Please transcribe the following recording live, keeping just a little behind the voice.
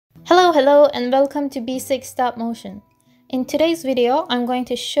Hello and welcome to B6 Stop Motion. In today's video, I'm going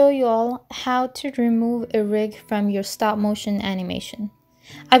to show you all how to remove a rig from your stop motion animation.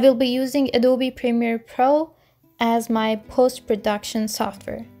 I will be using Adobe Premiere Pro as my post-production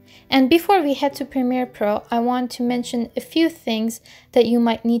software. And before we head to Premiere Pro, I want to mention a few things that you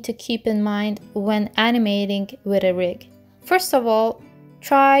might need to keep in mind when animating with a rig. First of all,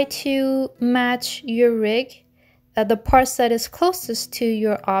 try to match your rig, the parts that is closest to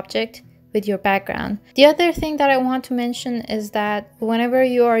your object, with your background. The other thing that I want to mention is that whenever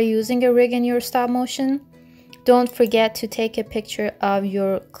you are using a rig in your stop motion, don't forget to take a picture of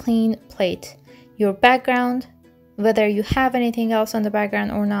your clean plate, your background, whether you have anything else on the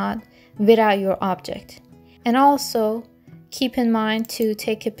background or not, without your object. And also keep in mind to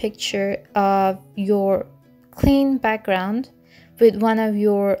take a picture of your clean background with one of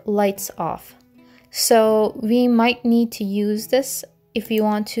your lights off. So we might need to use this if you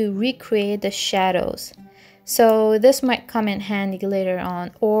want to recreate the shadows. So this might come in handy later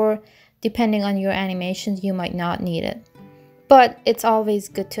on, or depending on your animations, you might not need it. But it's always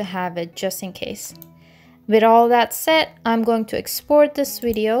good to have it just in case. With all that said, I'm going to export this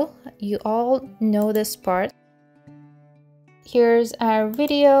video. You all know this part. Here's our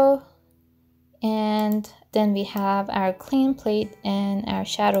video, and then we have our clean plate and our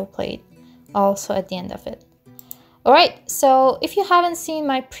shadow plate also at the end of it. Alright, so if you haven't seen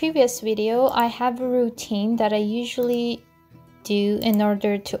my previous video, I have a routine that I usually do in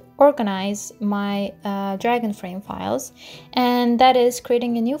order to organize my Dragonframe files, and that is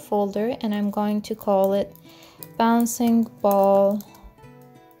creating a new folder, and I'm going to call it Bouncing Ball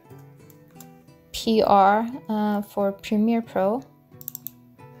PR for Premiere Pro,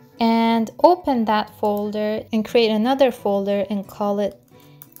 and open that folder and create another folder and call it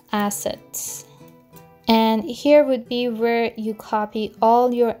Assets. And here would be where you copy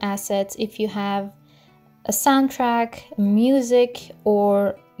all your assets if you have a soundtrack, music,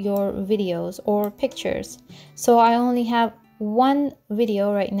 or your videos or pictures. So I only have one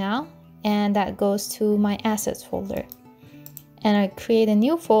video right now, and that goes to my assets folder. And I create a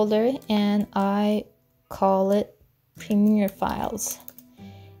new folder and I call it Premiere Files.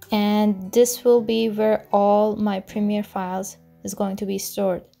 And this will be where all my Premiere files is going to be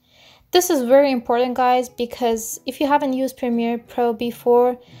stored. This is very important, guys, because if you haven't used Premiere Pro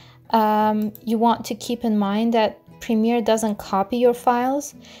before, you want to keep in mind that Premiere doesn't copy your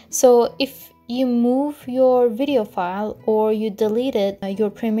files. So if you move your video file or you delete it, your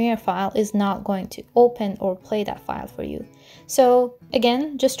Premiere file is not going to open or play that file for you. So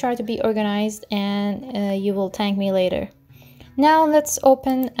again, just try to be organized, and you will thank me later. Now let's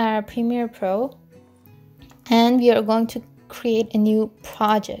open our Premiere Pro, and we are going to create a new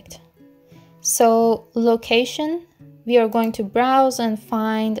project. So location, we are going to browse and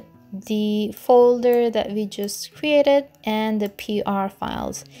find the folder that we just created and the PR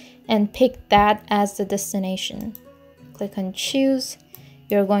files, and pick that as the destination. Click on choose.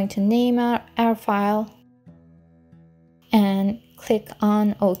 You're going to name our file and click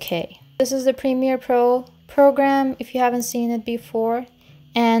on OK. This is the Premiere Pro program if you haven't seen it before,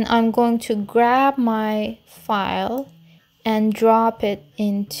 and I'm going to grab my file and drop it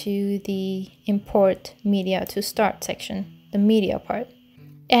into the import media to start section, the media part.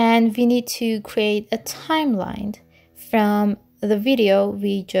 And we need to create a timeline from the video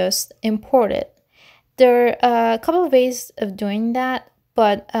we just imported. There are a couple of ways of doing that,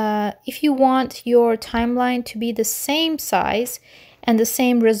 but if you want your timeline to be the same size and the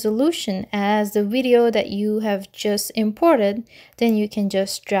same resolution as the video that you have just imported, then you can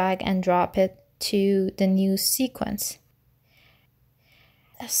just drag and drop it to the new sequence.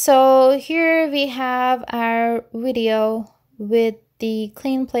 So here we have our video with the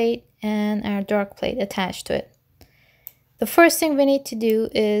clean plate and our dark plate attached to it. The first thing we need to do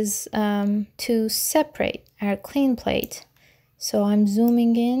is to separate our clean plate. So I'm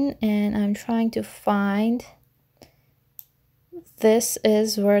zooming in and I'm trying to find, this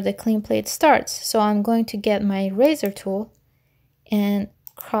is where the clean plate starts. So I'm going to get my razor tool and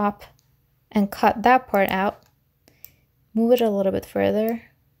crop and cut that part out. Move it a little bit further.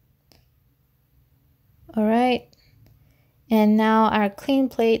 All right, and now our clean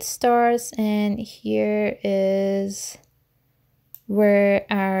plate starts, and here is where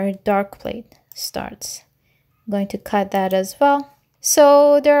our dark plate starts. I'm going to cut that as well.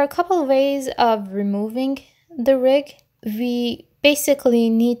 So there are a couple of ways of removing the rig. We basically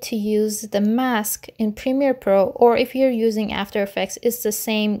need to use the mask in Premiere Pro, or if you're using After Effects, it's the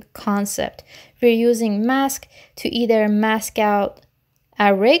same concept. We're using mask to either mask out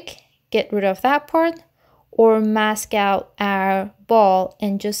our rig, get rid of that part, or mask out our ball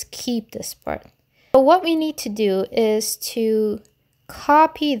and just keep this part. So what we need to do is to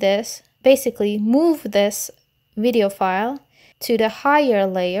copy this, basically move this video file to the higher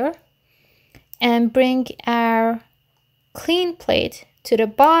layer and bring our clean plate to the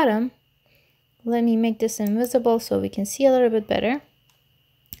bottom. Let me make this invisible so we can see a little bit better.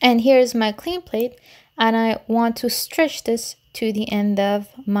 And here's my clean plate, and I want to stretch this to the end of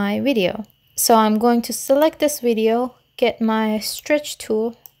my video. So I'm going to select this video, get my stretch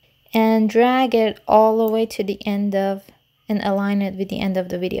tool, and drag it all the way to the end of, and align it with the end of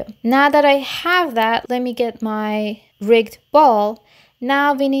the video. Now that I have that, let me get my rigged ball.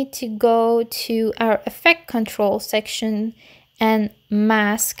 Now we need to go to our effect control section and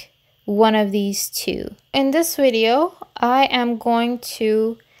mask one of these two. In this video, I am going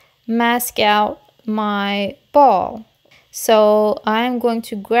to mask out my ball. So I'm going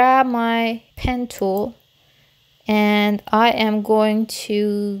to grab my pen tool and I am going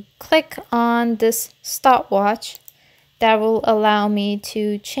to click on this stopwatch that will allow me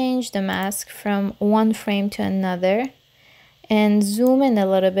to change the mask from one frame to another, and zoom in a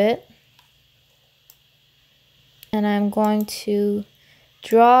little bit. And I'm going to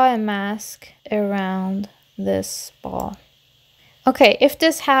draw a mask around this ball. Okay, if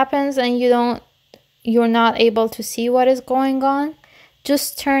this happens and you're not able to see what is going on,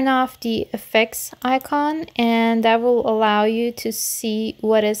 just turn off the effects icon and that will allow you to see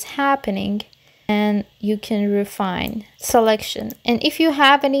what is happening, and you can refine selection. And if you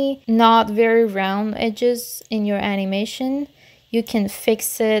have any not very round edges in your animation, you can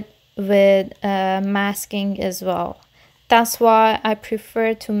fix it with masking as well. That's why I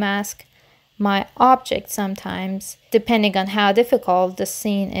prefer to mask my object sometimes, depending on how difficult the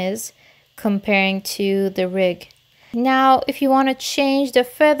scene is comparing to the rig. Now, if you want to change the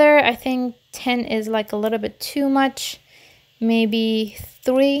feather, I think 10 is like a little bit too much, maybe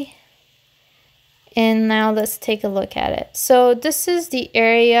 3. And now let's take a look at it. So this is the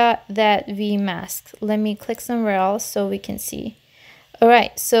area that we masked. Let me click somewhere else so we can see. All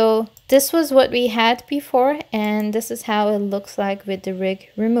right, so this was what we had before, and this is how it looks like with the rig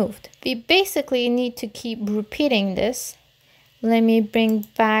removed. We basically need to keep repeating this. Let me bring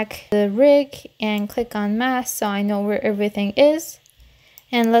back the rig and click on mask so I know where everything is.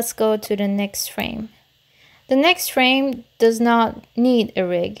 And let's go to the next frame. The next frame does not need a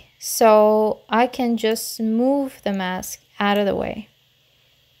rig, so I can just move the mask out of the way.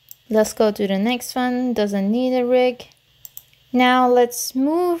 Let's go to the next one, doesn't need a rig. Now let's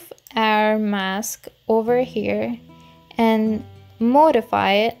move our mask over here and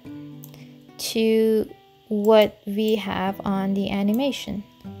modify it to what we have on the animation.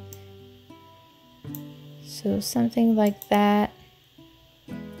 So something like that.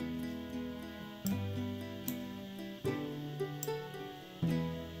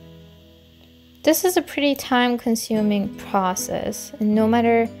 This is a pretty time-consuming process, and no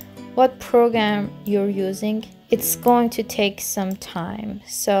matter what program you're using, it's going to take some time,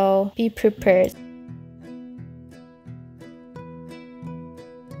 so be prepared.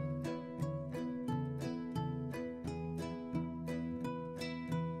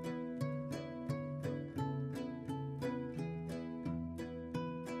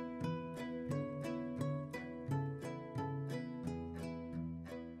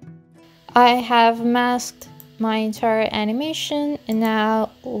 I have masked my entire animation, and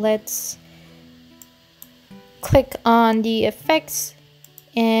now let's click on the effects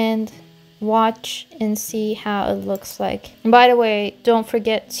and watch and see how it looks like. And by the way, don't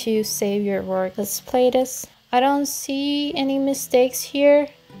forget to save your work. Let's play this. I don't see any mistakes here.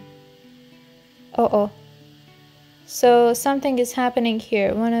 So something is happening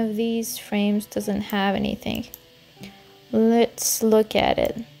here. One of these frames doesn't have anything. Let's look at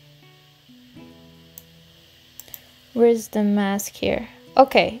it. Where's the mask here?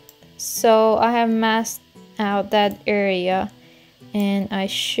 Okay, so I have masked out that area, and I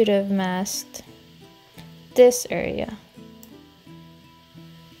should have masked this area.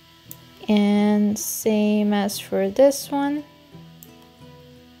 And same as for this one.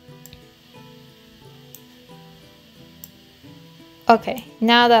 Okay,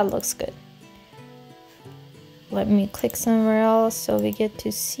 now that looks good. Let me click somewhere else so we get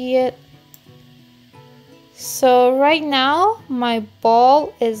to see it. So right now my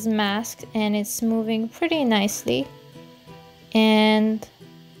ball is masked and it's moving pretty nicely, and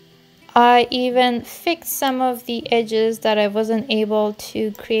I even fixed some of the edges that I wasn't able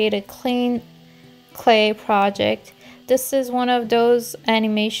to create a clean clay project. This is one of those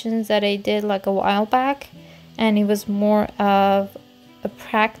animations that I did like a while back, and it was more of a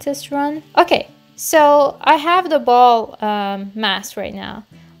practice run. Okay, So I have the ball mask right now.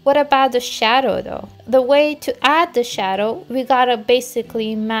 What about the shadow though? The way to add the shadow, we gotta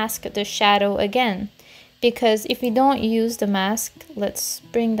basically mask the shadow again. Because if we don't use the mask, let's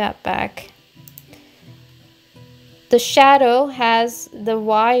bring that back. The shadow has the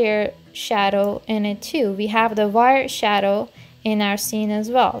wire shadow in it too. We have the wire shadow in our scene as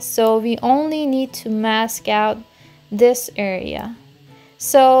well. So we only need to mask out this area.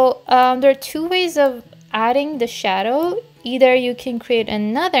 So there are two ways of adding the shadow. Either you can create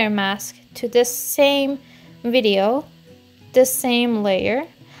another mask to this same video, this same layer.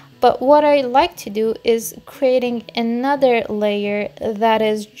 But what I like to do is creating another layer that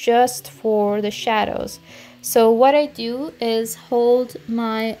is just for the shadows. So what I do is hold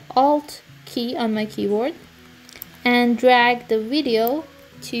my Alt key on my keyboard and drag the video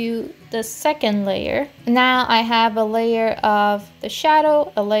to the second layer. Now I have a layer of the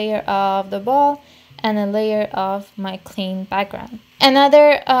shadow, a layer of the ball, and a layer of my clean background.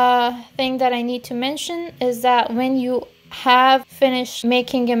 Another thing that I need to mention is that when you have finished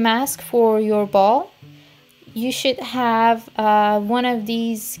making a mask for your ball, you should have one of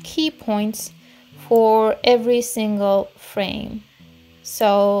these key points for every single frame.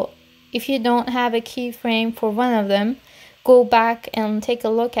 So if you don't have a keyframe for one of them, go back and take a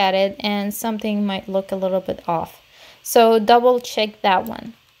look at it and something might look a little bit off. So double check that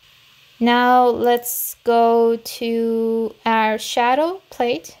one. Now let's go to our shadow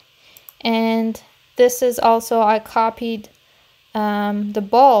plate, and this is also, I copied the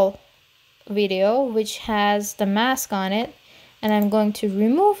ball video which has the mask on it, and I'm going to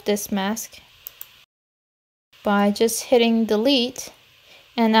remove this mask by just hitting delete,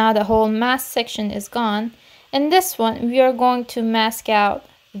 and now the whole mask section is gone. And this one we are going to mask out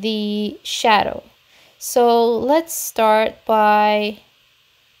the shadow. So let's start by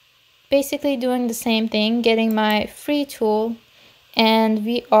basically doing the same thing, getting my free tool, and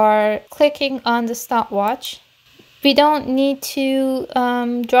we are clicking on the stopwatch. We don't need to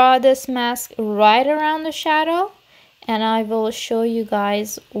draw this mask right around the shadow, and I will show you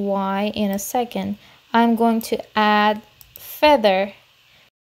guys why in a second. I'm going to add feather.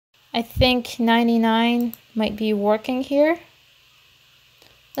 I think 99 might be working here.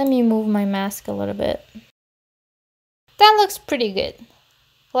 Let me move my mask a little bit. That looks pretty good.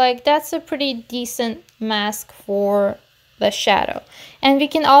 Like, that's a pretty decent mask for the shadow. And we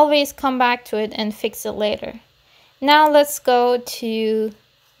can always come back to it and fix it later. Now let's go to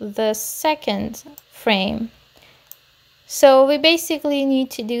the second frame. So we basically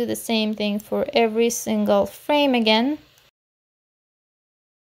need to do the same thing for every single frame again.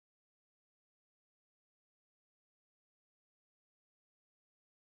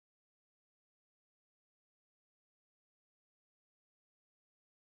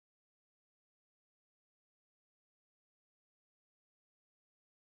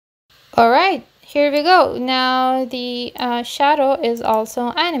 Alright, here we go. Now the shadow is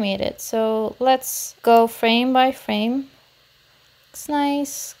also animated. So let's go frame by frame. Looks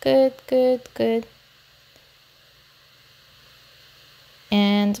nice. Good, good, good.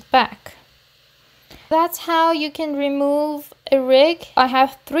 And back. That's how you can remove a rig. I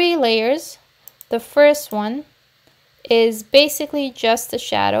have 3 layers. The first one is basically just a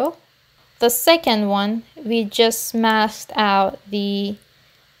shadow. The second one, we just masked out the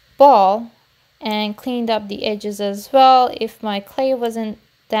ball and cleaned up the edges as well if my clay wasn't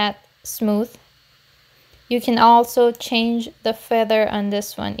that smooth. You can also change the feather on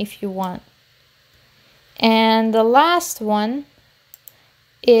this one if you want. And the last one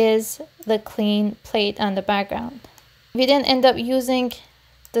is the clean plate on the background. We didn't end up using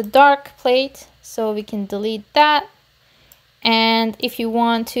the dark plate, so we can delete that. And if you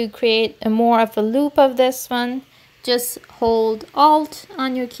want to create a more of a loop of this one, just hold Alt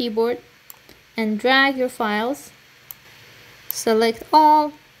on your keyboard and drag your files. Select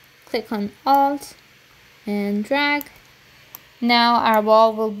all, click on Alt and drag. Now our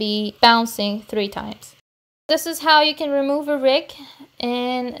ball will be bouncing 3 times. This is how you can remove a rig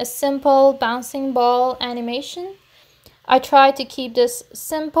in a simple bouncing ball animation. I tried to keep this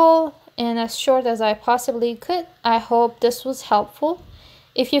simple and as short as I possibly could. I hope this was helpful.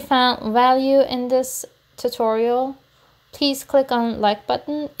 If you found value in this tutorial, please click on like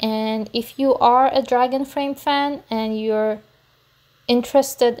button, and if you are a Dragonframe fan and you're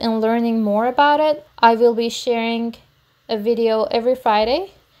interested in learning more about it, I will be sharing a video every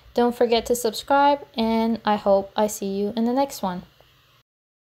Friday. Don't forget to subscribe, and I hope I see you in the next one.